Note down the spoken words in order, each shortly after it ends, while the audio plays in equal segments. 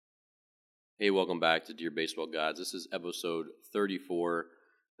Hey, welcome back to Dear Baseball Gods. This is episode 34,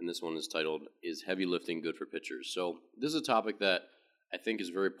 and this one is titled, Is Heavy Lifting Good for Pitchers? So this is a topic that I think is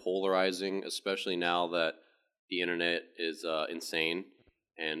very polarizing, especially now that the internet is insane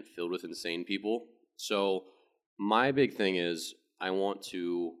and filled with insane people. So my big thing is I want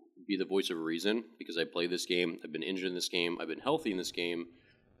to be the voice of reason because I play this game. I've been injured in this game. I've been healthy in this game.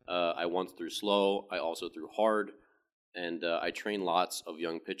 I once threw slow. I also threw hard. And I train lots of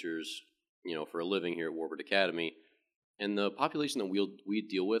young pitchers, for a living here at Warburg Academy. And the population that we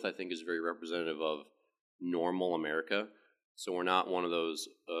deal with, I think, is very representative of normal America. So we're not one of those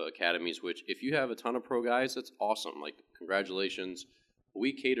academies which, if you have a ton of pro guys, that's awesome. Like, congratulations.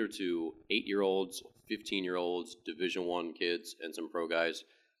 We cater to 8-year-olds, 15-year-olds, Division I kids, and some pro guys.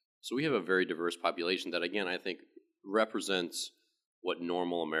 So we have a very diverse population that, again, I think represents what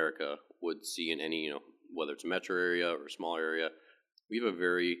normal America would see in any, whether it's a metro area or a smaller area. We have a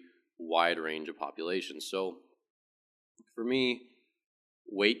very wide range of populations. So for me,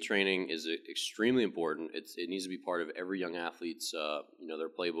 weight training is extremely important. It needs to be part of every young athlete's, their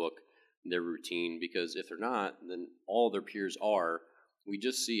playbook, their routine, because if they're not, then all their peers are. We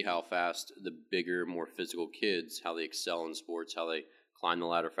just see how fast the bigger, more physical kids, how they excel in sports, how they climb the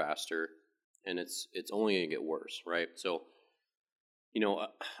ladder faster, and it's only going to get worse, right? So,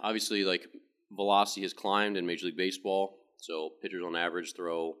 obviously, like, velocity has climbed in Major League Baseball, so pitchers on average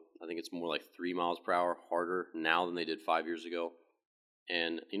throw, I think it's more like 3 miles per hour harder now than they did 5 years ago.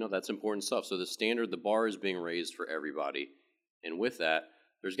 And, that's important stuff. So the bar is being raised for everybody. And with that,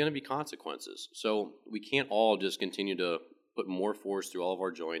 there's going to be consequences. So we can't all just continue to put more force through all of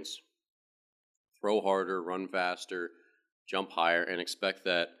our joints, throw harder, run faster, jump higher, and expect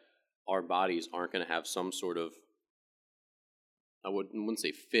that our bodies aren't going to have some sort of, I wouldn't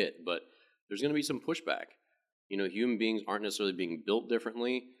say fit, but there's going to be some pushback. Human beings aren't necessarily being built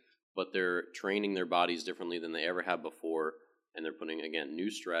differently, but they're training their bodies differently than they ever have before, and they're putting, again,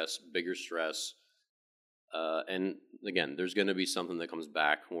 new stress, bigger stress, and again, there's going to be something that comes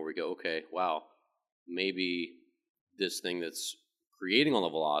back where we go, okay, wow, maybe this thing that's creating all the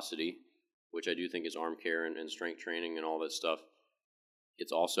velocity, which I do think is arm care and strength training and all that stuff,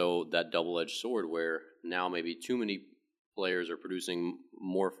 it's also that double-edged sword where now maybe too many players are producing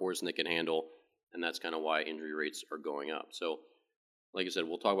more force than they can handle, and that's kind of why injury rates are going up. So, like I said,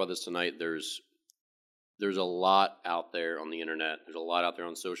 we'll talk about this tonight. There's a lot out there on the internet. There's a lot out there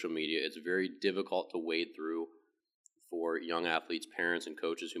on social media. It's very difficult to wade through for young athletes, parents, and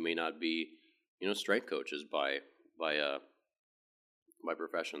coaches who may not be, strength coaches by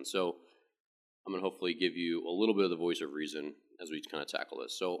profession. So I'm going to hopefully give you a little bit of the voice of reason as we kind of tackle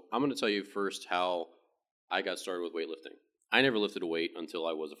this. So I'm going to tell you first how I got started with weightlifting. I never lifted a weight until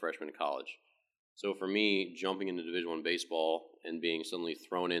I was a freshman in college. So for me, jumping into Division I baseball and being suddenly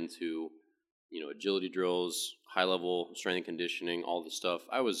thrown into, agility drills, high-level strength and conditioning, all this stuff,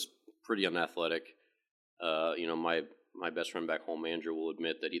 I was pretty unathletic. My best friend back home, Andrew, will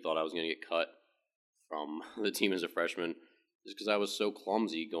admit that he thought I was going to get cut from the team as a freshman just because I was so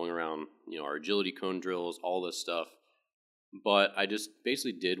clumsy going around, our agility cone drills, all this stuff. But I just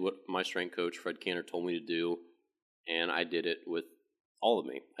basically did what my strength coach, Fred Cantor, told me to do, and I did it with all of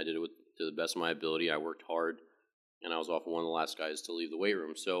me. I did it to the best of my ability. I worked hard, and I was often one of the last guys to leave the weight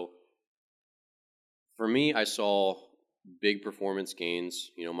room. So for me, I saw big performance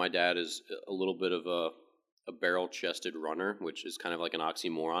gains. My dad is a little bit of a barrel-chested runner, which is kind of like an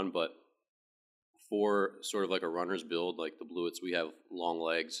oxymoron, but for sort of like a runner's build, like the Bluets, we have long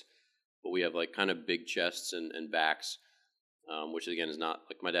legs, but we have like kind of big chests and backs, which again is not,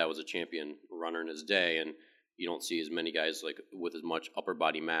 like, my dad was a champion runner in his day, and you don't see as many guys like with as much upper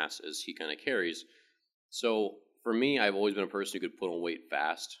body mass as he kind of carries. So for me, I've always been a person who could put on weight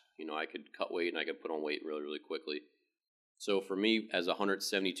fast. I could cut weight and I could put on weight really, really quickly. So for me, as a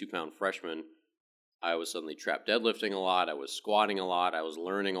 172-pound freshman, I was suddenly trap deadlifting a lot. I was squatting a lot. I was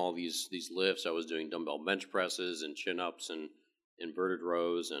learning all these lifts. I was doing dumbbell bench presses and chin-ups and inverted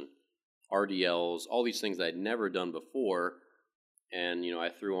rows and RDLs, all these things that I'd never done before. And, I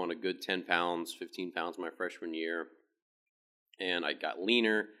threw on a good 10 pounds, 15 pounds my freshman year, and I got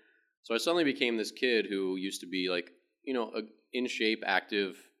leaner. So I suddenly became this kid who used to be like, a in-shape,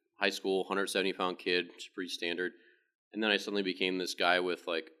 active, high school, 170-pound kid, which is pretty standard. And then I suddenly became this guy with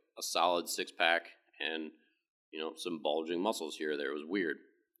like a solid six-pack and, some bulging muscles here or there. It was weird.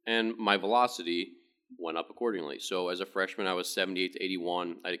 And my velocity went up accordingly. So as a freshman, I was 78 to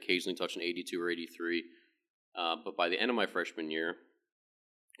 81. I'd occasionally touch an 82 or 83. But by the end of my freshman year,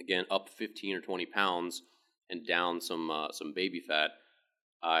 again, up 15 or 20 pounds and down some baby fat,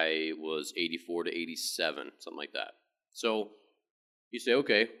 I was 84 to 87, something like that. So you say,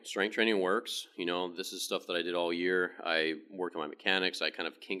 okay, strength training works. This is stuff that I did all year. I worked on my mechanics. I kind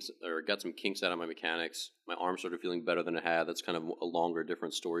of got some kinks out of my mechanics. My arm started feeling better than it had. That's kind of a longer,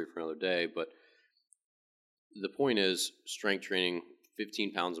 different story for another day. But the point is, strength training,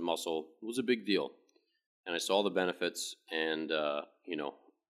 15 pounds of muscle was a big deal. And I saw the benefits, and,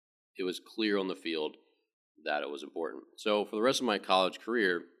 it was clear on the field that it was important. So for the rest of my college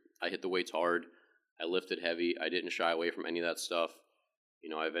career, I hit the weights hard. I lifted heavy. I didn't shy away from any of that stuff.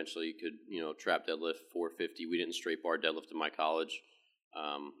 I eventually could, trap deadlift 450. We didn't straight bar deadlift in my college.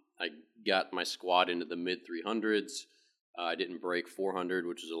 I got my squat into the mid 300s. I didn't break 400,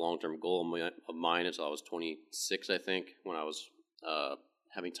 which is a long-term goal of mine until I was 26, I think, when I was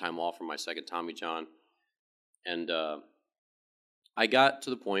having time off from my second Tommy John. And I got to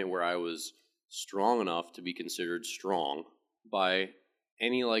the point where I was strong enough to be considered strong by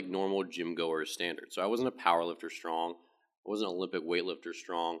any like normal gym goer standard. So I wasn't a power lifter strong. I wasn't an Olympic weightlifter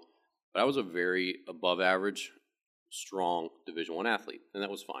strong, but I was a very above average, strong Division I athlete, and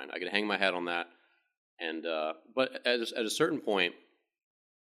that was fine. I could hang my hat on that. And but at a certain point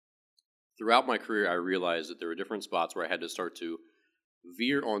throughout my career, I realized that there were different spots where I had to start to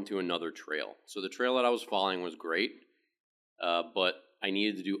veer onto another trail. So the trail that I was following was great, but I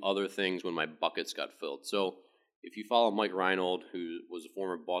needed to do other things when my buckets got filled. So if you follow Mike Reinold, who was a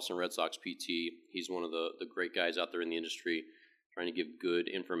former Boston Red Sox PT, he's one of the great guys out there in the industry, trying to give good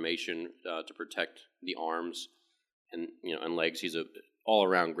information to protect the arms and and legs. He's a all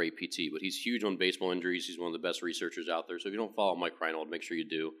around great PT, but he's huge on baseball injuries. He's one of the best researchers out there. So if you don't follow Mike Reinold, make sure you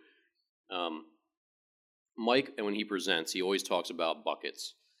do. Mike, and when he presents, he always talks about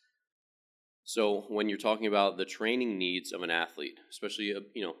buckets. So when you're talking about the training needs of an athlete, especially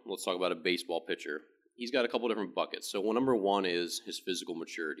let's talk about a baseball pitcher. He's got a couple different buckets. So number one is his physical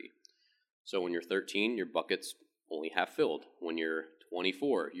maturity. So when you're 13, your bucket's only half filled. When you're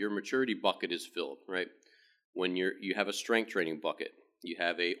 24, your maturity bucket is filled, right? When you have a strength training bucket, you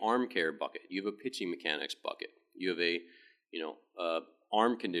have a arm care bucket, you have a pitching mechanics bucket, you have a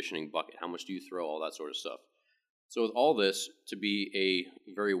arm conditioning bucket. How much do you throw? All that sort of stuff. So with all this, to be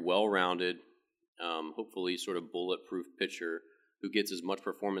a very well-rounded, hopefully sort of bulletproof pitcher who gets as much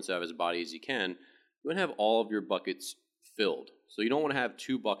performance out of his body as he can, you want to have all of your buckets filled. So you don't want to have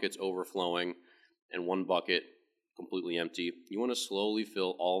two buckets overflowing and one bucket completely empty. You want to slowly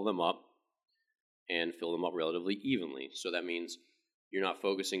fill all of them up and fill them up relatively evenly. So that means you're not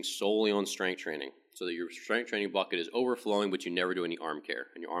focusing solely on strength training, so that your strength training bucket is overflowing, but you never do any arm care,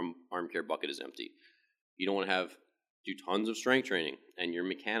 and your arm care bucket is empty. You don't want to do tons of strength training, and your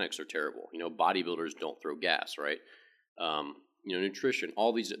mechanics are terrible. Bodybuilders don't throw gas, right? Nutrition,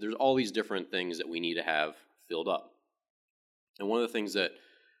 there's all these different things that we need to have filled up. And one of the things that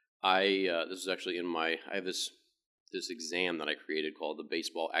this is actually I have this exam that I created called the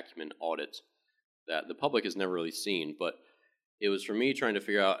Baseball Acumen Audit that the public has never really seen, but it was for me trying to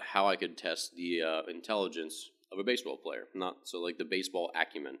figure out how I could test the intelligence of a baseball player. Like the baseball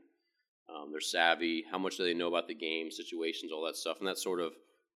acumen. Their savvy, how much do they know about the game, situations, all that stuff. And that sort of,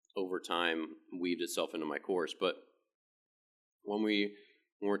 over time, weaved itself into my course. But when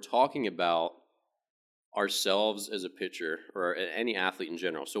we're talking about ourselves as a pitcher or any athlete in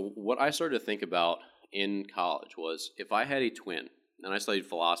general, so what I started to think about in college was if I had a twin, and I studied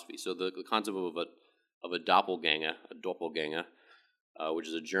philosophy, so the concept of a doppelganger, which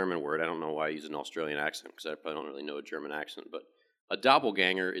is a German word. I don't know why I use an Australian accent because I probably don't really know a German accent, but a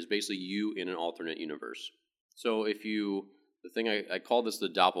doppelganger is basically you in an alternate universe. So I call this the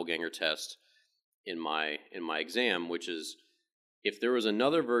doppelganger test in my exam, which is if there was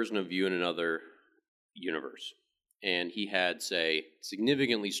another version of you in another universe, and he had, say,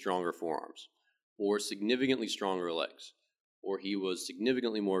 significantly stronger forearms, or significantly stronger legs, or he was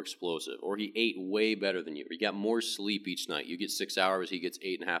significantly more explosive, or he ate way better than you, or he got more sleep each night. You get 6 hours, he gets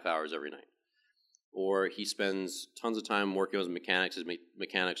 8.5 hours every night. Or he spends tons of time working on his mechanics. His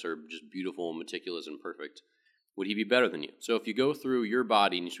mechanics are just beautiful and meticulous and perfect. Would he be better than you? So if you go through your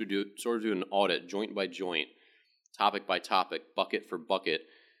body and you should do an audit, joint by joint, topic by topic, bucket for bucket,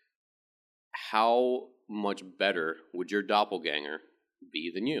 how much better would your doppelganger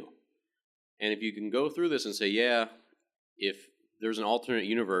be than you? And if you can go through this and say, yeah, if there's an alternate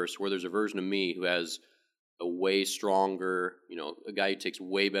universe where there's a version of me who has a way stronger, a guy who takes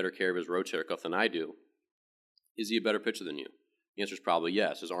way better care of his rotator cuff than I do, is he a better pitcher than you? The answer is probably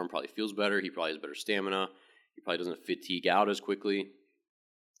yes. His arm probably feels better. He probably has better stamina. He probably doesn't fatigue out as quickly.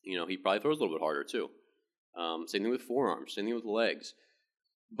 He probably throws a little bit harder too. Same thing with forearms. Same thing with legs.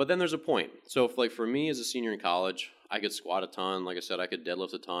 But then there's a point. So if, for me as a senior in college, I could squat a ton. Like I said, I could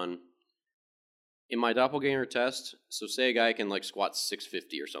deadlift a ton. in my doppelganger test, so say a guy can like squat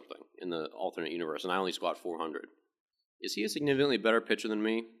 650 or something in the alternate universe, and I only squat 400. Is he a significantly better pitcher than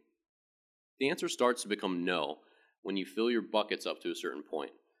me? The answer starts to become no when you fill your buckets up to a certain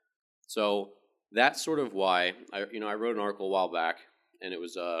point. So that's sort of why I wrote an article a while back, and it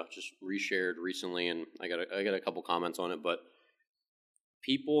was just reshared recently, and I got a couple comments on it. But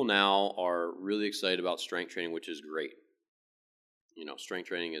people now are really excited about strength training, which is great. Strength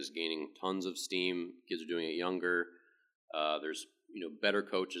training is gaining tons of steam. Kids are doing it younger. There's better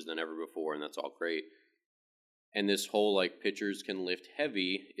coaches than ever before, and that's all great. And this whole like pitchers can lift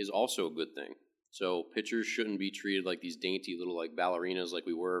heavy is also a good thing. So pitchers shouldn't be treated like these dainty little like ballerinas like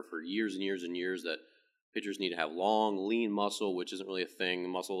we were for years and years and years. That pitchers need to have long, lean muscle, which isn't really a thing.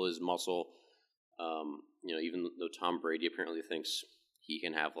 Muscle is muscle. Even though Tom Brady apparently thinks he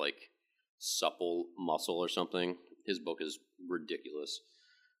can have like supple muscle or something. His book is ridiculous.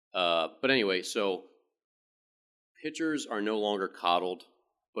 But anyway, so pitchers are no longer coddled,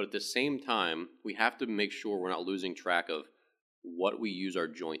 but at the same time, we have to make sure we're not losing track of what we use our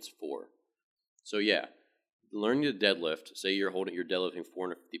joints for. So yeah, learning to deadlift, say you're deadlifting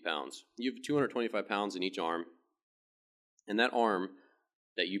 450 pounds. You have 225 pounds in each arm, and that arm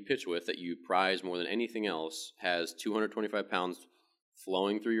that you pitch with, that you prize more than anything else, has 225 pounds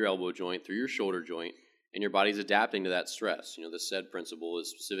flowing through your elbow joint, through your shoulder joint, and your body's adapting to that stress. The SAID principle is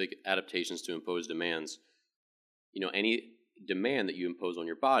specific adaptations to impose demands. Any demand that you impose on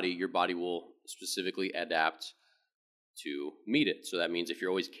your body will specifically adapt to meet it. So that means if you're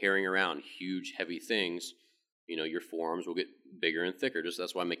always carrying around huge, heavy things, your forearms will get bigger and thicker.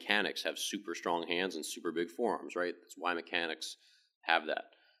 That's why mechanics have super strong hands and super big forearms, right? That's why mechanics have that.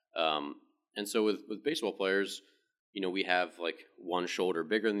 And so with baseball players, we have like one shoulder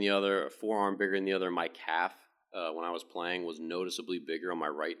bigger than the other, a forearm bigger than the other. My calf, when I was playing, was noticeably bigger on my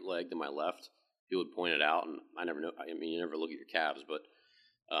right leg than my left. People would point it out, and I never know. You never look at your calves, but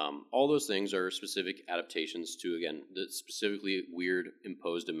all those things are specific adaptations to, again, the specifically weird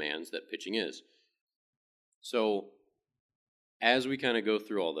imposed demands that pitching is. So as we kind of go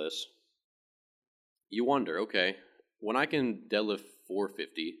through all this, you wonder, okay, when I can deadlift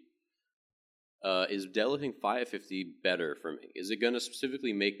 450, is deadlifting 550 better for me? Is it going to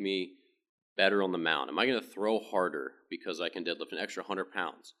specifically make me better on the mound? Am I going to throw harder because I can deadlift an extra 100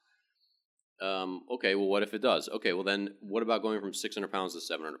 pounds? Okay, well, what if it does? Okay, well, then what about going from 600 pounds to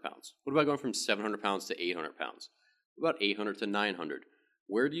 700 pounds? What about going from 700 pounds to 800 pounds? What about 800 to 900?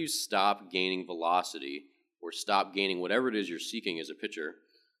 Where do you stop gaining velocity or stop gaining whatever it is you're seeking as a pitcher,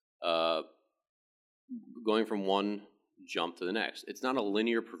 going from one jump to the next? It's not a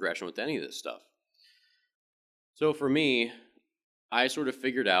linear progression with any of this stuff. So for me, I sort of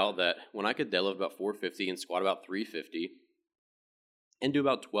figured out that when I could deadlift about 450 and squat about 350 and do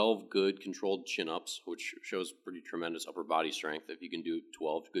about 12 good controlled chin-ups, which shows pretty tremendous upper body strength if you can do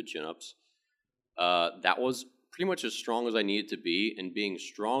 12 good chin-ups, that was pretty much as strong as I needed to be, and being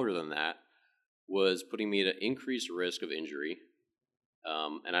stronger than that was putting me at an increased risk of injury.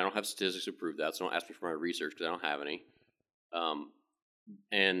 And I don't have statistics to prove that, so don't ask me for my research because I don't have any.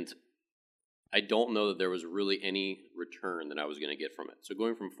 And I don't know that there was really any return that I was going to get from it. So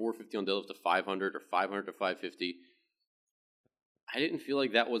going from 450 on deadlift to 500 or 500 to 550, I didn't feel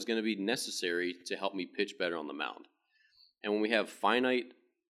like that was going to be necessary to help me pitch better on the mound. And when we have finite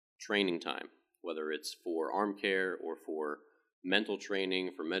training time, whether it's for arm care or for mental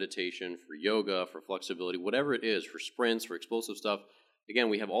training, for meditation, for yoga, for flexibility, whatever it is, for sprints, for explosive stuff, again,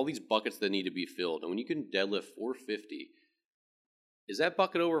 we have all these buckets that need to be filled. And when you can deadlift 450, is that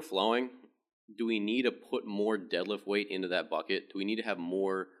bucket overflowing? Do we need to put more deadlift weight into that bucket? Do we need to have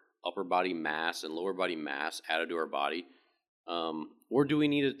more upper body mass and lower body mass added to our body? Or do we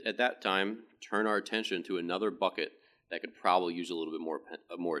need to, at that time, turn our attention to another bucket that could probably use a little bit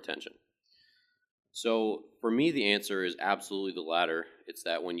more attention? So for me, the answer is absolutely the latter. It's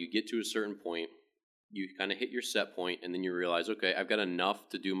that when you get to a certain point, you kind of hit your set point, and then you realize, okay, I've got enough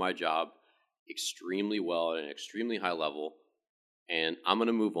to do my job extremely well at an extremely high level, and I'm going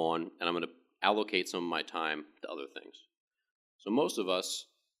to move on, and I'm going to allocate some of my time to other things. So most of us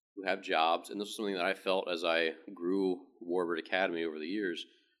who have jobs, and this is something that I felt as I grew Warbird Academy over the years,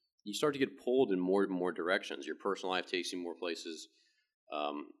 you start to get pulled in more and more directions. Your personal life takes you more places.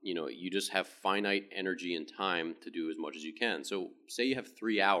 You just have finite energy and time to do as much as you can. So say you have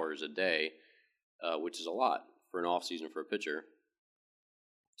 3 hours a day, which is a lot for an off season for a pitcher,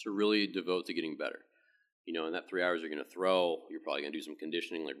 to really devote to getting better. In that 3 hours you're going to throw, you're probably going to do some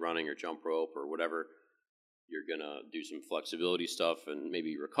conditioning like running or jump rope or whatever. You're going to do some flexibility stuff and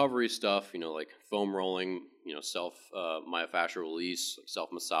maybe recovery stuff, like foam rolling, self myofascial release, like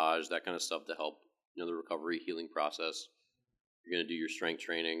self-massage, that kind of stuff to help the recovery healing process. You're going to do your strength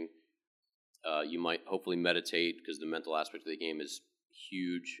training. You might hopefully meditate because the mental aspect of the game is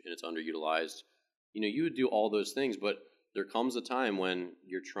huge and it's underutilized. You would do all those things, but there comes a time when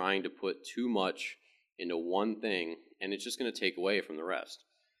you're trying to put too much into one thing and it's just going to take away from the rest.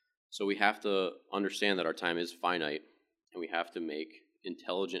 So we have to understand that our time is finite and we have to make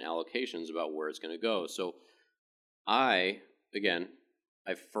intelligent allocations about where it's going to go. So I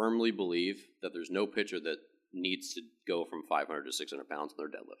firmly believe that there's no pitcher that needs to go from 500 to 600 pounds in their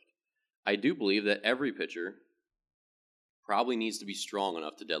deadlift. I do believe that every pitcher probably needs to be strong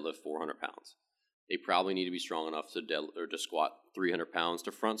enough to deadlift 400 pounds. They probably need to be strong enough to squat 300 pounds,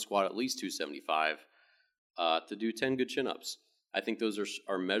 to front squat at least 275, to do 10 good chin-ups. I think those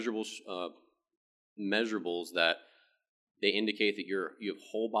are measurables that they indicate that you have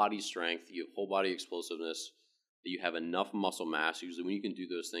whole body strength, you have whole body explosiveness, that you have enough muscle mass. Usually when you can do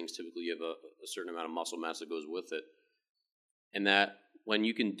those things, typically you have a certain amount of muscle mass that goes with it. And that when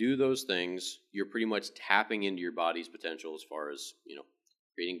you can do those things, you're pretty much tapping into your body's potential as far as,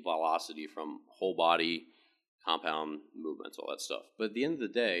 creating velocity from whole body, compound movements, all that stuff. But at the end of the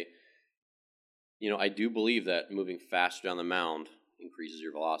day, I do believe that moving faster down the mound increases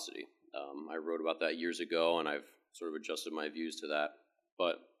your velocity. I wrote about that years ago, and I've sort of adjusted my views to that.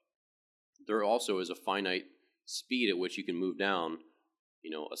 But there also is a finite speed at which you can move down,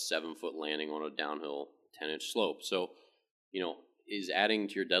 a 7-foot landing on a downhill 10-inch slope. So, is adding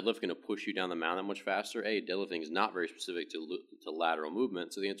to your deadlift going to push you down the mound that much faster? Deadlifting is not very specific to lateral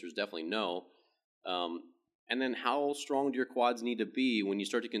movement, so the answer is definitely no. And then how strong do your quads need to be when you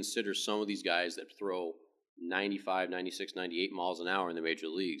start to consider some of these guys that throw 95, 96, 98 miles an hour in the major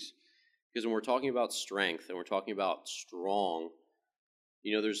leagues? Because when we're talking about strength and we're talking about strong,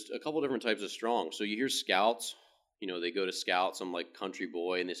 there's a couple different types of strong. So you hear scouts, they go to scouts, some like country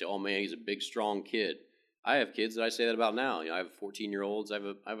boy, and they say, oh man, he's a big, strong kid. I have kids that I say that about now. I have 14-year-olds. I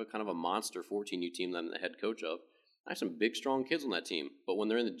have a kind of a monster 14U team that I'm the head coach of. I have some big, strong kids on that team. But when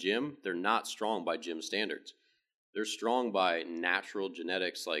they're in the gym, they're not strong by gym standards. They're strong by natural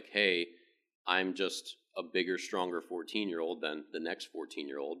genetics, like, hey, I'm just a bigger, stronger 14-year-old than the next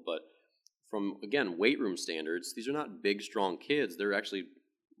 14-year-old. But from, again, weight room standards, these are not big, strong kids. They're actually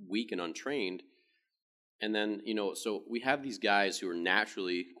weak and untrained. And then, so we have these guys who are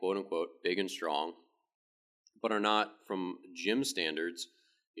naturally, quote unquote, big and strong, but are not from gym standards,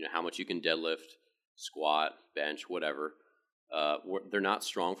 how much you can deadlift, squat, bench, whatever. They're not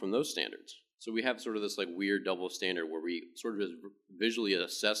strong from those standards. So we have sort of this like weird double standard where we sort of just visually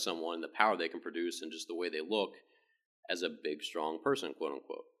assess someone, the power they can produce and just the way they look as a big, strong person, quote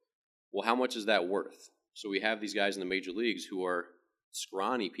unquote. Well, how much is that worth? So we have these guys in the major leagues who are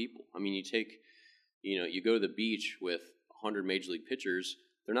scrawny people. I mean, you go to the beach with 100 major league pitchers,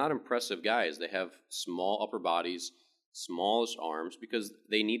 they're not impressive guys. They have small upper bodies, smallish arms, because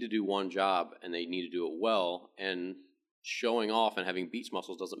they need to do one job and they need to do it well. And showing off and having beach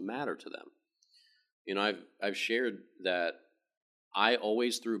muscles doesn't matter to them. I've shared that I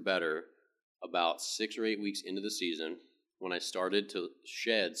always threw better about 6 or 8 weeks into the season when I started to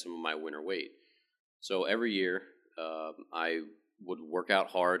shed some of my winter weight. So every year, I would work out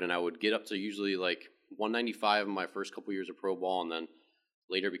hard and I would get up to usually like 195 in my first couple years of pro ball, and then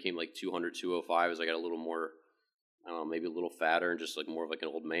later became like 200, 205 as I got a little more, I don't know, maybe a little fatter and just like more of like an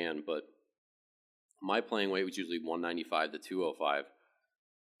old man. But my playing weight was usually 195 to 205.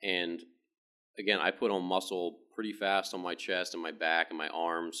 And again, I put on muscle pretty fast on my chest and my back and my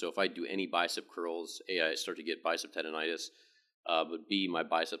arms. So if I do any bicep curls, A, I start to get bicep tendonitis, but B, my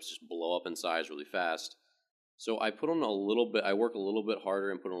biceps just blow up in size really fast. So I put on I work a little bit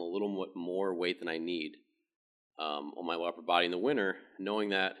harder and put on a little more weight than I need on my upper body in the winter, knowing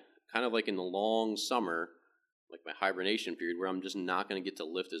that kind of like in the long summer, like my hibernation period where I'm just not going to get to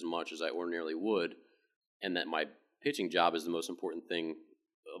lift as much as I ordinarily would, and that my pitching job is the most important thing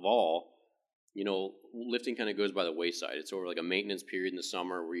of all, lifting kind of goes by the wayside. It's over like a maintenance period in the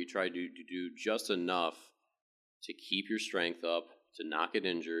summer where you try to do just enough to keep your strength up, to not get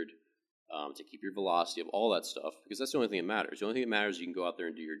injured, to keep your velocity up, all that stuff, because that's the only thing that matters. The only thing that matters is you can go out there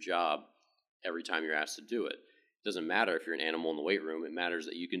and do your job every time you're asked to do it. It doesn't matter if you're an animal in the weight room. It matters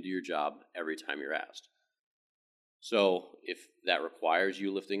that you can do your job every time you're asked. So if that requires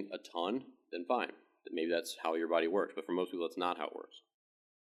you lifting a ton, then fine. Maybe that's how your body works. But for most people, that's not how it works.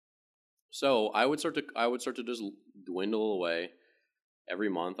 So I would start to just dwindle away. Every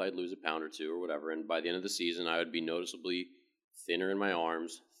month I'd lose a pound or two or whatever, and by the end of the season I would be noticeably thinner in my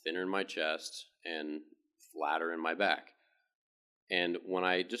arms, thinner in my chest, and flatter in my back. And when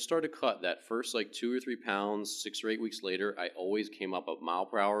I just started to cut that first like 2 or 3 pounds, 6 or 8 weeks later, I always came up a mile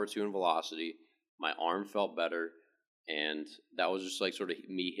per hour or two in velocity, My arm felt better, and that was just like sort of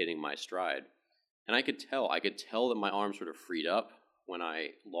me hitting my stride. And I could tell that my arm sort of freed up when I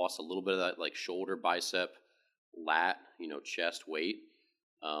lost a little bit of that like shoulder, bicep, lat, chest weight,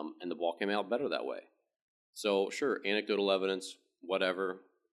 and the ball came out better that way. So sure, anecdotal evidence, whatever.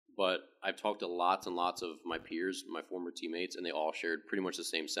 But I've talked to lots and lots of my peers, my former teammates, and they all shared pretty much the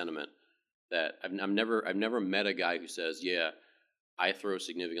same sentiment. That I've never met a guy who says, "Yeah, I throw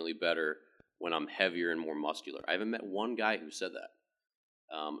significantly better when I'm heavier and more muscular." I haven't met one guy who said that.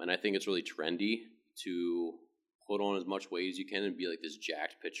 And I think it's really trendy to put on as much weight as you can and be like this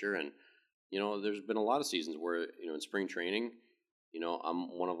jacked pitcher. And there's been a lot of seasons where in spring training,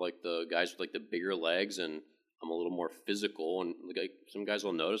 I'm one of like the guys with like the bigger legs, and I'm a little more physical. And like some guys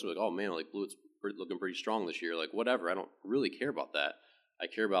will notice, like, "Oh man, like Blewett's looking pretty strong this year." Like whatever, I don't really care about that. I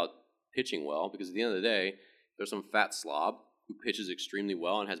care about pitching well, because at the end of the day, there's some fat slob who pitches extremely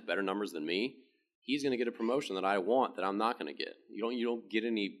well and has better numbers than me. He's going to get a promotion that I want that I'm not going to get. You don't get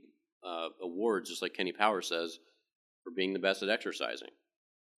any awards, just like Kenny Powers says, for being the best at exercising.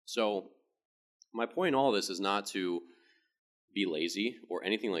 So my point in all this is not to be lazy or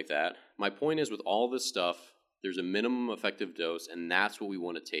anything like that. My point is, with all this stuff, there's a minimum effective dose, and that's what we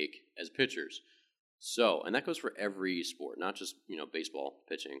want to take as pitchers. So, and that goes for every sport, not just, baseball,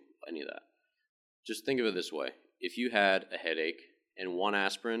 pitching, any of that. Just think of it this way. If you had a headache and one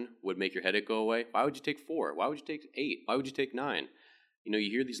aspirin would make your headache go away, why would you take 4? Why would you take 8? Why would you take 9?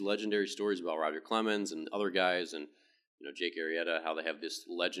 You hear these legendary stories about Roger Clemens and other guys, and, Jake Arrieta, how they have this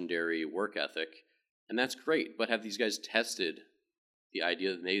legendary work ethic. And that's great, but have these guys tested the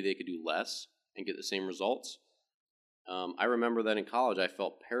idea that maybe they could do less and get the same results? I remember that in college I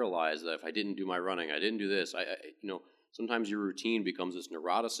felt paralyzed that if I didn't do my running, I didn't do this. Sometimes your routine becomes this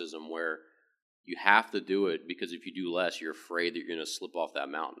neuroticism where you have to do it, because if you do less, you're afraid that you're going to slip off that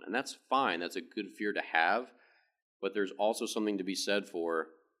mountain. And that's fine. That's a good fear to have. But there's also something to be said for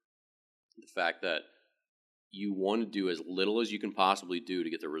the fact that you want to do as little as you can possibly do to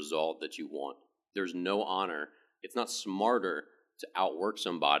get the result that you want. There's no honor. It's not smarter to outwork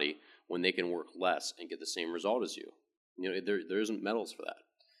somebody when they can work less and get the same result as you. There isn't medals for that.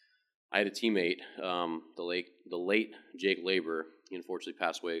 I had a teammate, the late Jake Labor. He unfortunately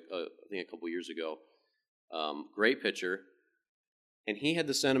passed away, I think, a couple years ago. Great pitcher, and he had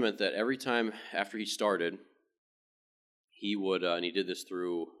the sentiment that every time after he started, he would, and he did this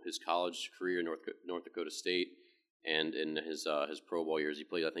through his college career in North Dakota State, and in his pro ball years, he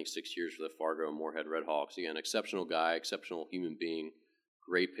played, I think, 6 years for the Fargo and Moorhead Redhawks. Again, exceptional guy, exceptional human being,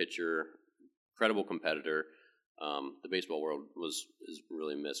 great pitcher, incredible competitor. The baseball world is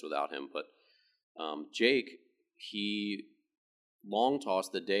really missed without him. But Jake, he long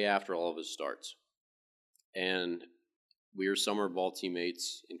tossed the day after all of his starts, and we were summer ball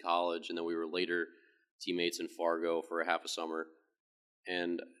teammates in college, and then we were later teammates in Fargo for a half a summer.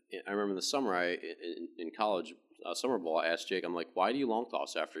 And I remember in the summer, in college summer ball, I asked Jake, I'm like, "Why do you long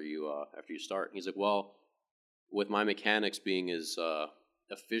toss after you start?" And he's like, "Well, with my mechanics being as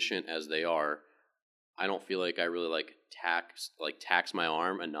efficient as they are, I don't feel like I really tax my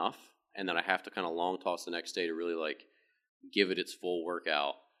arm enough, and then I have to kind of long toss the next day to really give it its full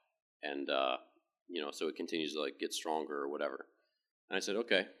workout, and so it continues to get stronger or whatever." And I said,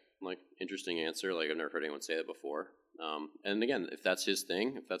 "Okay." I'm interesting answer. I've never heard anyone say that before. And again, if that's his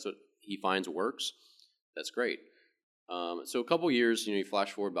thing, if that's what he finds works, that's great. So a couple years, you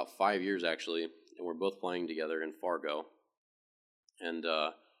flash forward about 5 years actually, and we're both playing together in Fargo, and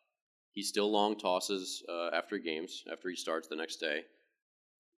he still long tosses after games, after he starts the next day.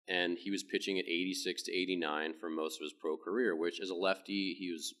 And he was pitching at 86 to 89 for most of his pro career, which, as a lefty,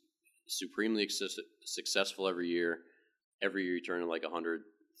 he was supremely successful every year. Every year he turned in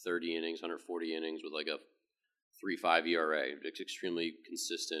 130 innings, 140 innings with a 3.5 ERA. It's extremely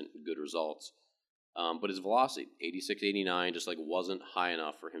consistent, good results. But his velocity, 86, 89, just wasn't high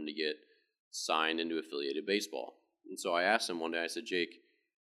enough for him to get signed into affiliated baseball. And so I asked him one day, I said, "Jake,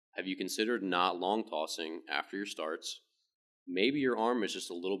 have you considered not long tossing after your starts? Maybe your arm is just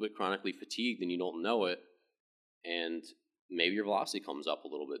a little bit chronically fatigued and you don't know it, and maybe your velocity comes up a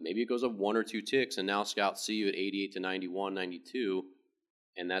little bit. Maybe it goes up 1 or 2 ticks, and now scouts see you at 88 to 91, 92,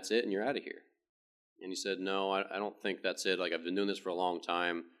 and that's it, and you're out of here." And he said, "No, I don't think that's it. I've been doing this for a long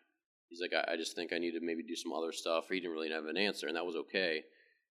time." He's like, I just think I need to maybe do some other stuff." He didn't really have an answer, and that was okay.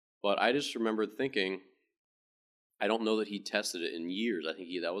 But I just remembered thinking, I don't know that he tested it in years. I think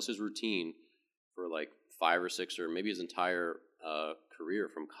that was his routine for 5 or 6, or maybe his entire career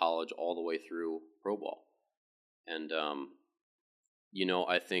from college all the way through pro ball. And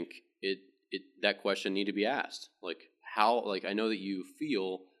I think that question need to be asked. How I know that you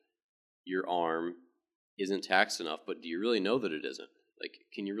feel your arm isn't taxed enough, but do you really know that it isn't? Like,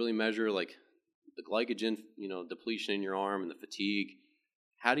 can you really measure like the glycogen, depletion in your arm and the fatigue?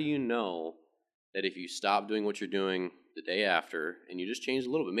 How do you know that if you stop doing what you're doing the day after and you just change a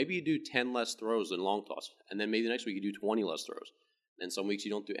little bit, maybe you do 10 less throws in long toss, and then maybe the next week you do 20 less throws, and some weeks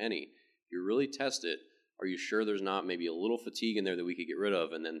you don't do any. You really test it. Are you sure there's not maybe a little fatigue in there that we could get rid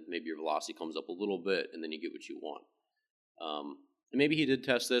of, and then maybe your velocity comes up a little bit, and then you get what you want? And maybe he did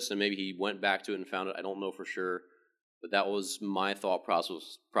test this, and maybe he went back to it and found it. I don't know for sure, but that was my thought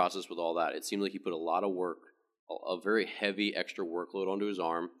process with all that. It seemed like he put a lot of work, a very heavy extra workload onto his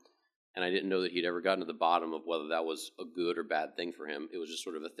arm, and I didn't know that he'd ever gotten to the bottom of whether that was a good or bad thing for him. It was just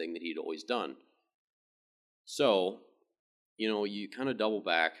sort of a thing that he'd always done. So, you kind of double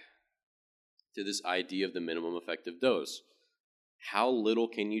back to this idea of the minimum effective dose. How little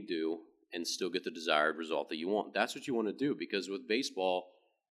can you do and still get the desired result that you want? That's what you want to do, because with baseball,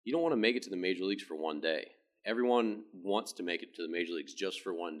 you don't want to make it to the major leagues for one day. Everyone wants to make it to the major leagues just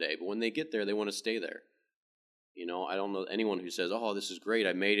for one day, but when they get there, they want to stay there. I don't know anyone who says, oh, this is great,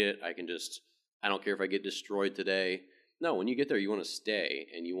 I made it, I don't care if I get destroyed today. No, when you get there, you want to stay,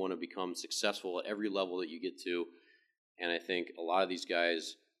 and you want to become successful at every level that you get to. And I think a lot of these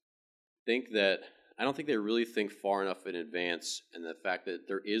guys I don't think they really think far enough in advance, and the fact that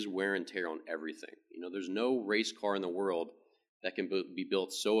there is wear and tear on everything. There's no race car in the world that can be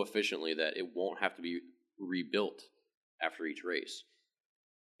built so efficiently that it won't have to be rebuilt after each race.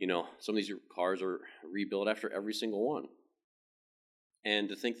 Some of these cars are rebuilt after every single one. And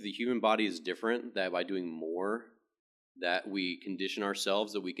to think that the human body is different, that by doing more, that we condition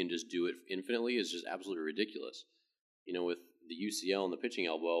ourselves, that we can just do it infinitely, is just absolutely ridiculous. With the UCL and the pitching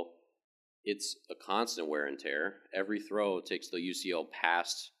elbow, it's a constant wear and tear. Every throw takes the UCL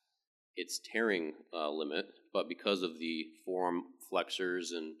past its tearing limit, but because of the forearm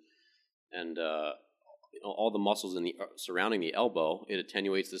flexors and all the muscles surrounding the elbow, it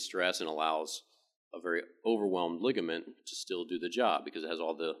attenuates the stress and allows a very overwhelmed ligament to still do the job because it has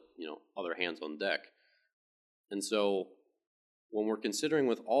all the other hands on deck. And so when we're considering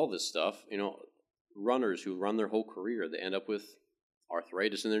with all this stuff, runners who run their whole career, they end up with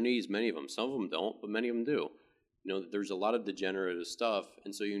arthritis in their knees. Many of them, some of them don't, but many of them do. There's a lot of degenerative stuff.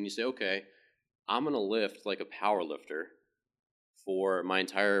 And so when you say, okay, I'm going to lift like a power lifter for my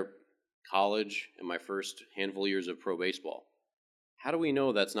entire college and my first handful of years of pro baseball, how do we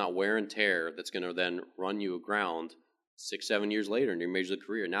know that's not wear and tear that's going to then run you aground 6-7 years later in your major league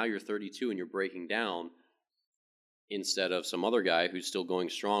career? Now you're 32 and you're breaking down instead of some other guy who's still going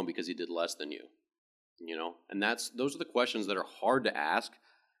strong because he did less than you. And those are the questions that are hard to ask.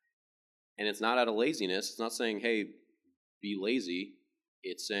 And it's not out of laziness. It's not saying, hey, be lazy.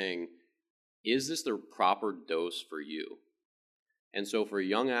 It's saying, is this the proper dose for you? And so for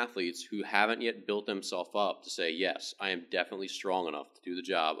young athletes who haven't yet built themselves up to say, yes, I am definitely strong enough to do the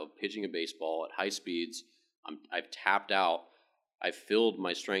job of pitching a baseball at high speeds, I've tapped out, I've filled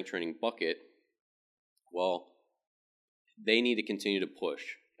my strength training bucket, well, they need to continue to push.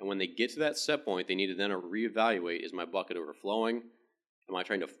 And when they get to that set point, they need to then reevaluate, is my bucket overflowing? Am I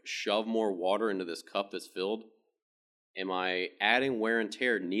trying to shove more water into this cup that's filled? Am I adding wear and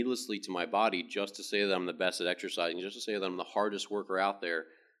tear needlessly to my body just to say that I'm the best at exercising, just to say that I'm the hardest worker out there?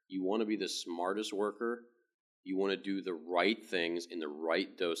 You want to be the smartest worker. You want to do the right things in the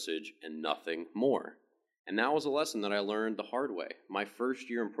right dosage and nothing more. And that was a lesson that I learned the hard way. My first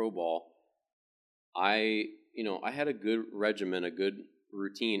year in pro ball, I had a good regimen, a good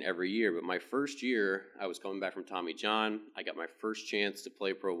routine every year, but my first year, I was coming back from Tommy John. I got my first chance to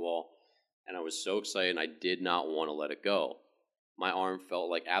play pro ball, and I was so excited, and I did not want to let it go. My arm felt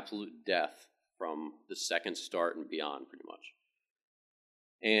like absolute death from the second start and beyond, pretty much.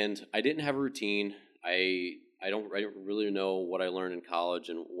 And I didn't have a routine. I don't really know what I learned in college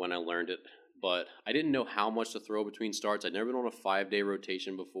and when I learned it, but I didn't know how much to throw between starts. I'd never been on a 5-day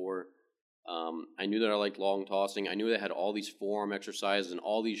rotation before. I knew that I liked long tossing. I knew that I had all these forearm exercises and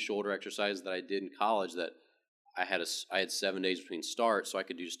all these shoulder exercises that I did in college that I had 7 days between starts, so I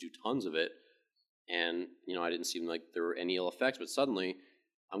could just do tons of it. And, I didn't seem like there were any ill effects, but suddenly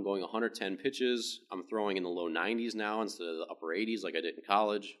I'm going 110 pitches. I'm throwing in the low 90s now instead of the upper 80s like I did in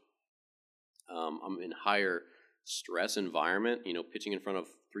college. I'm in higher stress environment. Pitching in front of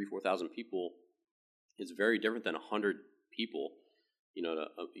 3,000-4,000 people is very different than 100 people. To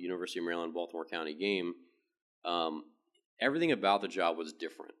a University of Maryland, Baltimore County game. Everything about the job was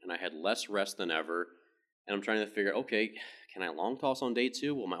different, and I had less rest than ever. And I'm trying to figure, okay, can I long toss on day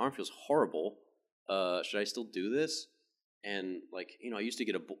 2? Well, my arm feels horrible. Should I still do this? And like, I used to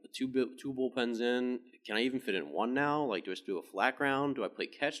get two bullpens in. Can I even fit in one now? Like, do I just do a flat ground? Do I play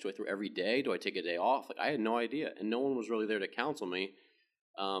catch? Do I throw every day? Do I take a day off? Like, I had no idea, and no one was really there to counsel me,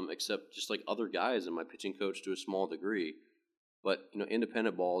 except just like other guys and my pitching coach to a small degree. But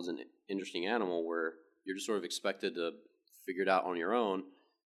independent ball is an interesting animal where you're just sort of expected to figure it out on your own,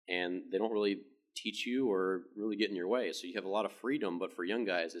 and they don't really teach you or really get in your way. So you have a lot of freedom, but for young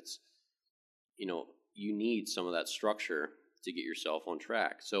guys, it's you need some of that structure to get yourself on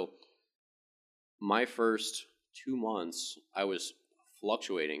track. So my first 2 months, I was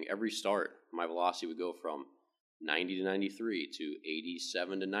fluctuating every start. My velocity would go from 90 to 93 to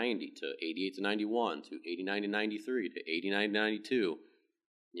 87 to 90 to 88 to 91 to 89 to 93 to 89 to 92,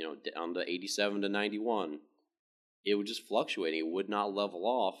 down to 87 to 91. It would just fluctuate. It would not level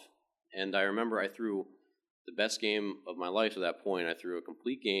off. And I remember I threw the best game of my life at that point. I threw a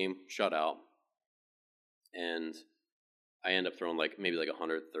complete game shutout, and I ended up throwing maybe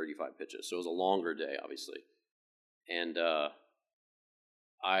 135 pitches. So it was a longer day, obviously. And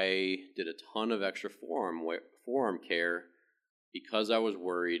I did a ton of extra forearm care because I was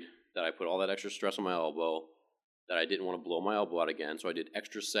worried that I put all that extra stress on my elbow, that I didn't want to blow my elbow out again. So I did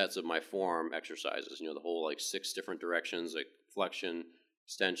extra sets of my forearm exercises, the whole 6 different directions, like flexion,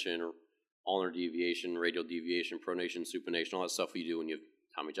 extension, ulnar deviation, radial deviation, pronation, supination, all that stuff you do when you have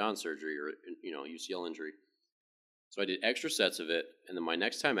Tommy John surgery or UCL injury. So I did extra sets of it, and then my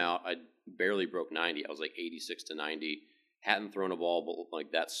next time out, I barely broke 90. I was 86 to 90. Hadn't thrown a ball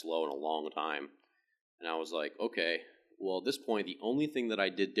that slow in a long time. And I was like, okay, well, at this point, the only thing that I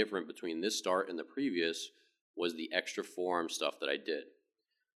did different between this start and the previous was the extra forearm stuff that I did.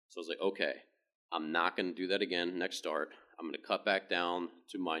 So I was like, okay, I'm not going to do that again next start. I'm going to cut back down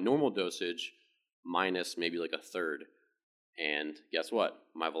to my normal dosage minus maybe a third. And guess what?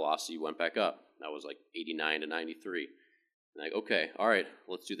 My velocity went back up. That was 89 to 93. And okay, all right,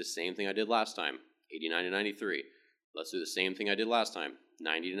 let's do the same thing I did last time, 89 to 93. Let's do the same thing I did last time,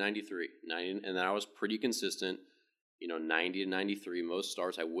 90 to 93. And then I was pretty consistent, 90 to 93. Most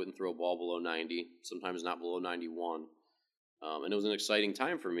starts I wouldn't throw a ball below 90, sometimes not below 91. And it was an exciting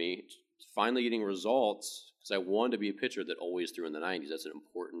time for me, finally getting results, because I wanted to be a pitcher that always threw in the 90s. That's an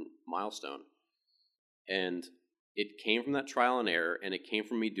important milestone. And it came from that trial and error, and it came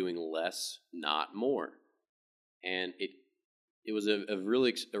from me doing less, not more. And it was a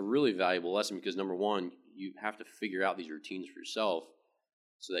really valuable lesson because, number one, you have to figure out these routines for yourself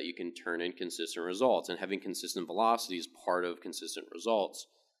so that you can turn in consistent results. And having consistent velocity is part of consistent results.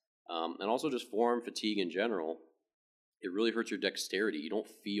 And also just forearm fatigue in general. It really hurts your dexterity. You don't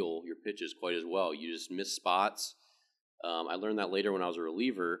feel your pitches quite as well. You just miss spots. I learned that later when I was a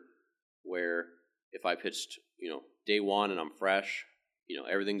reliever, where if I pitched, day one and I'm fresh,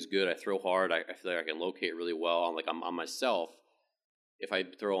 everything's good. I throw hard. I feel like I can locate really well. I'm on myself. If I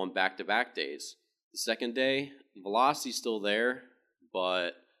throw on back-to-back days, the second day, the velocity's still there,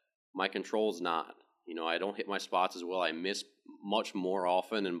 but my control's not. I don't hit my spots as well. I miss much more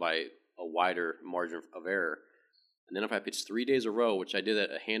often and by a wider margin of error. And then if I pitch 3 days a row, which I did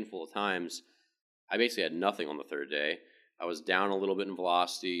a handful of times, I basically had nothing on the third day. I was down a little bit in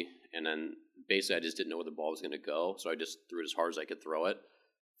velocity, and then basically I just didn't know where the ball was going to go, so I just threw it as hard as I could throw it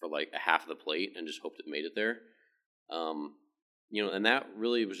for a half of the plate and just hoped it made it there. And that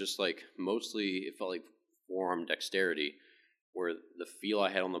really was just mostly it felt like forearm dexterity, where the feel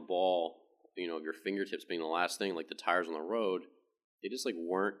I had on the ball, your fingertips being the last thing, like the tires on the road, they just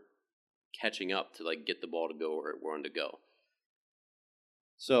weren't catching up to get the ball to go where it wanted to go.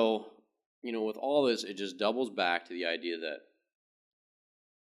 So, with all this, it just doubles back to the idea that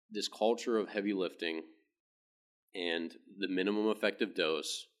this culture of heavy lifting and the minimum effective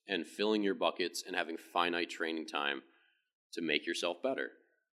dose and filling your buckets and having finite training time to make yourself better.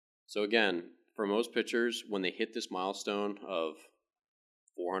 So again, for most pitchers, when they hit this milestone of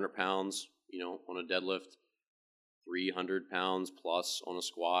 400 pounds, on a deadlift, 300 pounds plus on a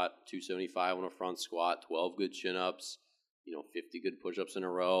squat, 275 on a front squat, 12 good chin-ups, 50 good push-ups in a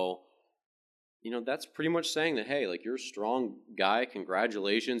row, that's pretty much saying that, hey, you're a strong guy.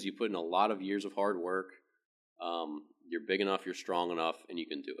 Congratulations. You put in a lot of years of hard work. You're big enough, you're strong enough, and you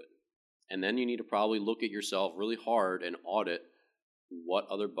can do it. And then you need to probably look at yourself really hard and audit what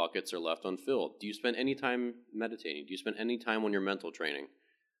other buckets are left unfilled. Do you spend any time meditating? Do you spend any time on your mental training?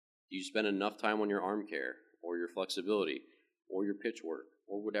 Do you spend enough time on your arm care or your flexibility or your pitch work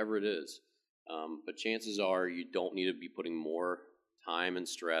or whatever it is? But chances are you don't need to be putting more time and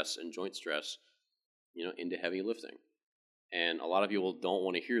stress and joint stress, into heavy lifting. And a lot of people don't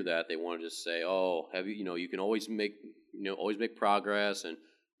want to hear that. They want to just say, oh, heavy, you can always make progress and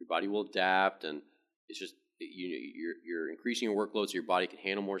your body will adapt. And you're increasing your workload so your body can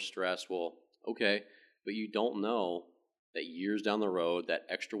handle more stress. Well, okay, but you don't know that years down the road, that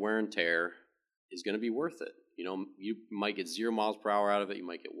extra wear and tear is going to be worth it. You might get 0 miles per hour out of it. You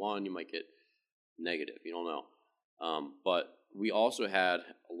might get 1. You might get negative. You don't know. But we also had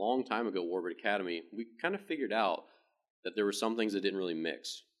a long time ago, Warbird Academy, we kind of figured out that there were some things that didn't really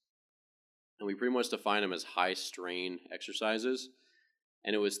mix. And we pretty much defined them as high strain exercises.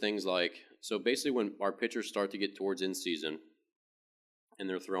 And it was things like, so basically when our pitchers start to get towards in season and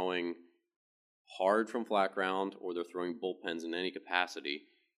they're throwing hard from flat ground or they're throwing bullpens in any capacity,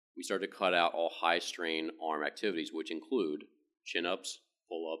 we start to cut out all high strain arm activities, which include chin-ups,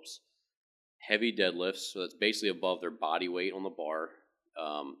 pull-ups, heavy deadlifts, so that's basically above their body weight on the bar,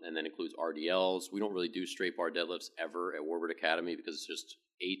 and then includes RDLs. We don't really do straight bar deadlifts ever at Warbird Academy because it's just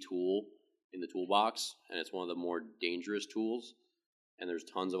a tool in the toolbox, and it's one of the more dangerous tools. And there's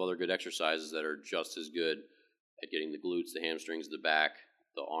tons of other good exercises that are just as good at getting the glutes, the hamstrings, the back,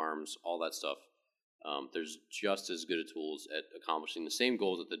 the arms, all that stuff. There's just as good a tools at accomplishing the same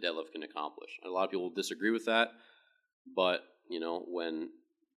goals that the deadlift can accomplish. A lot of people disagree with that, but when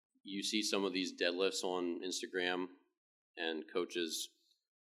you see some of these deadlifts on Instagram and coaches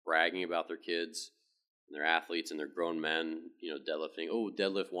bragging about their kids and their athletes and their grown men, deadlifting,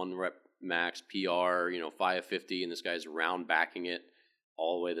 deadlift 1 rep max PR, 550, and this guy's round backing it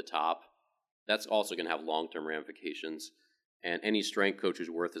all the way to the top. That's also going to have long-term ramifications. And any strength coach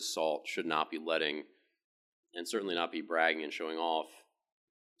who's worth his salt should not be letting, and certainly not be bragging and showing off,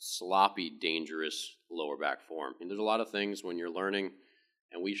 sloppy, dangerous lower back form. And there's a lot of things when you're learning,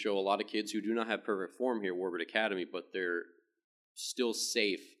 and we show a lot of kids who do not have perfect form here at Warbird Academy, but they're still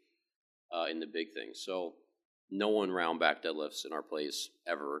safe in the big things. So no one round back deadlifts in our place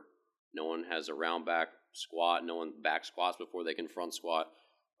ever. No one has a round back squat. No one back squats before they can front squat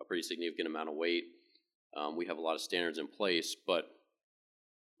a pretty significant amount of weight. We have a lot of standards in place, but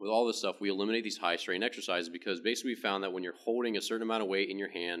with all this stuff, we eliminate these high strain exercises because basically we found that when you're holding a certain amount of weight in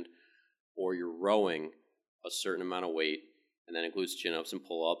your hand or you're rowing a certain amount of weight, and that includes chin-ups and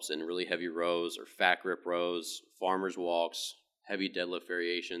pull-ups and really heavy rows or fat grip rows, farmer's walks, heavy deadlift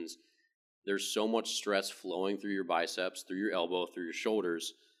variations, there's so much stress flowing through your biceps, through your elbow, through your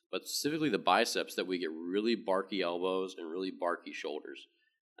shoulders, but specifically the biceps, that we get really barky elbows and really barky shoulders.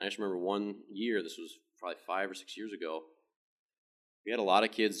 I just remember one year, this was probably 5 or 6 years ago, we had a lot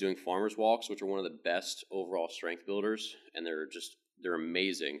of kids doing farmer's walks, which are one of the best overall strength builders, and they're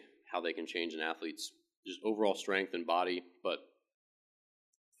amazing how they can change an athlete's just overall strength and body, but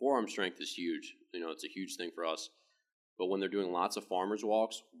forearm strength is huge. It's a huge thing for us. But when they're doing lots of farmer's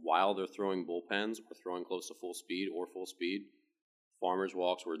walks while they're throwing bullpens or throwing close to full speed or full speed, farmer's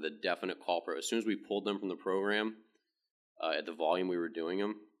walks were the definite culprit. As soon as we pulled them from the program, at the volume we were doing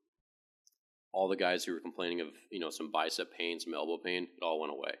them, all the guys who were complaining of, some bicep pain, some elbow pain, it all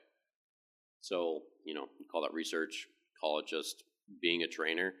went away. So, call that research, call it just being a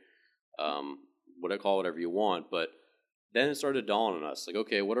trainer, call whatever you want. But then it started dawning on us, like,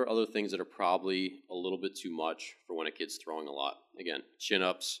 okay, what are other things that are probably a little bit too much for when a kid's throwing a lot? Again,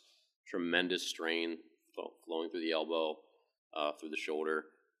 chin-ups, tremendous strain flowing through the elbow, through the shoulder.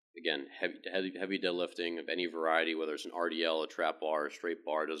 Again, heavy deadlifting of any variety, whether it's an RDL, a trap bar, a straight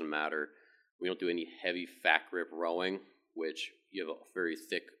bar, doesn't matter. We don't do any heavy fat grip rowing, which you have a very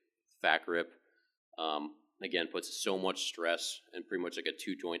thick fat grip. Again, puts so much stress and pretty much like a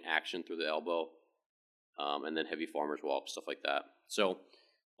 2-joint action through the elbow. And then heavy farmer's walk, stuff like that. So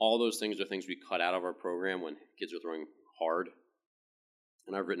all those things are things we cut out of our program when kids are throwing hard.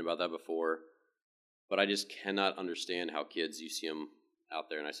 And I've written about that before, but I just cannot understand how kids, you see them out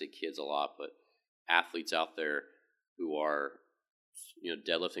there, and I say kids a lot, but athletes out there who are,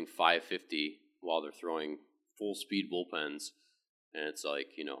 deadlifting 550 while they're throwing full speed bullpens, and it's like,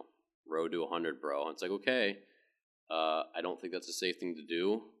 row to 100, bro. And it's like, okay, I don't think that's a safe thing to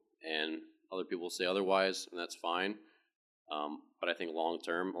do, and other people say otherwise, and that's fine. But I think long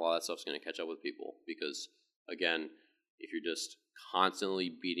term, a lot of that stuff's going to catch up with people because, again, if you're just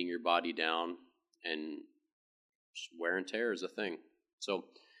constantly beating your body down, and just wear and tear is a thing. So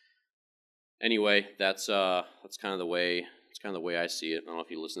anyway, that's kind of the way I see it. I don't know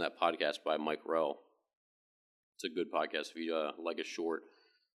if you listen to that podcast by Mike Rowe. It's a good podcast. If you like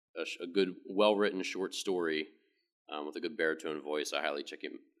a good, well-written short story with a good baritone voice, I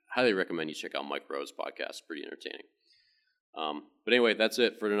highly recommend you check out Mike Rowe's podcast. It's pretty entertaining. But anyway, that's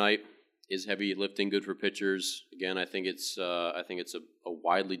it for tonight. Is heavy lifting good for pitchers? Again, I think it's a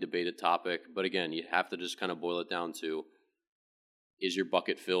widely debated topic. But again, you have to just kind of boil it down to: is your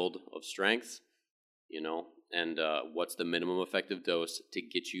bucket filled of strength? and what's the minimum effective dose to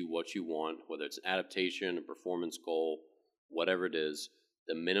get you what you want, whether it's an adaptation, a performance goal, whatever it is.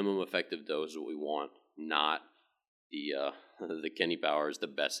 The minimum effective dose is what we want, not the the Kenny Powers, the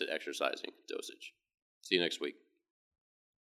best at exercising dosage. See you next week.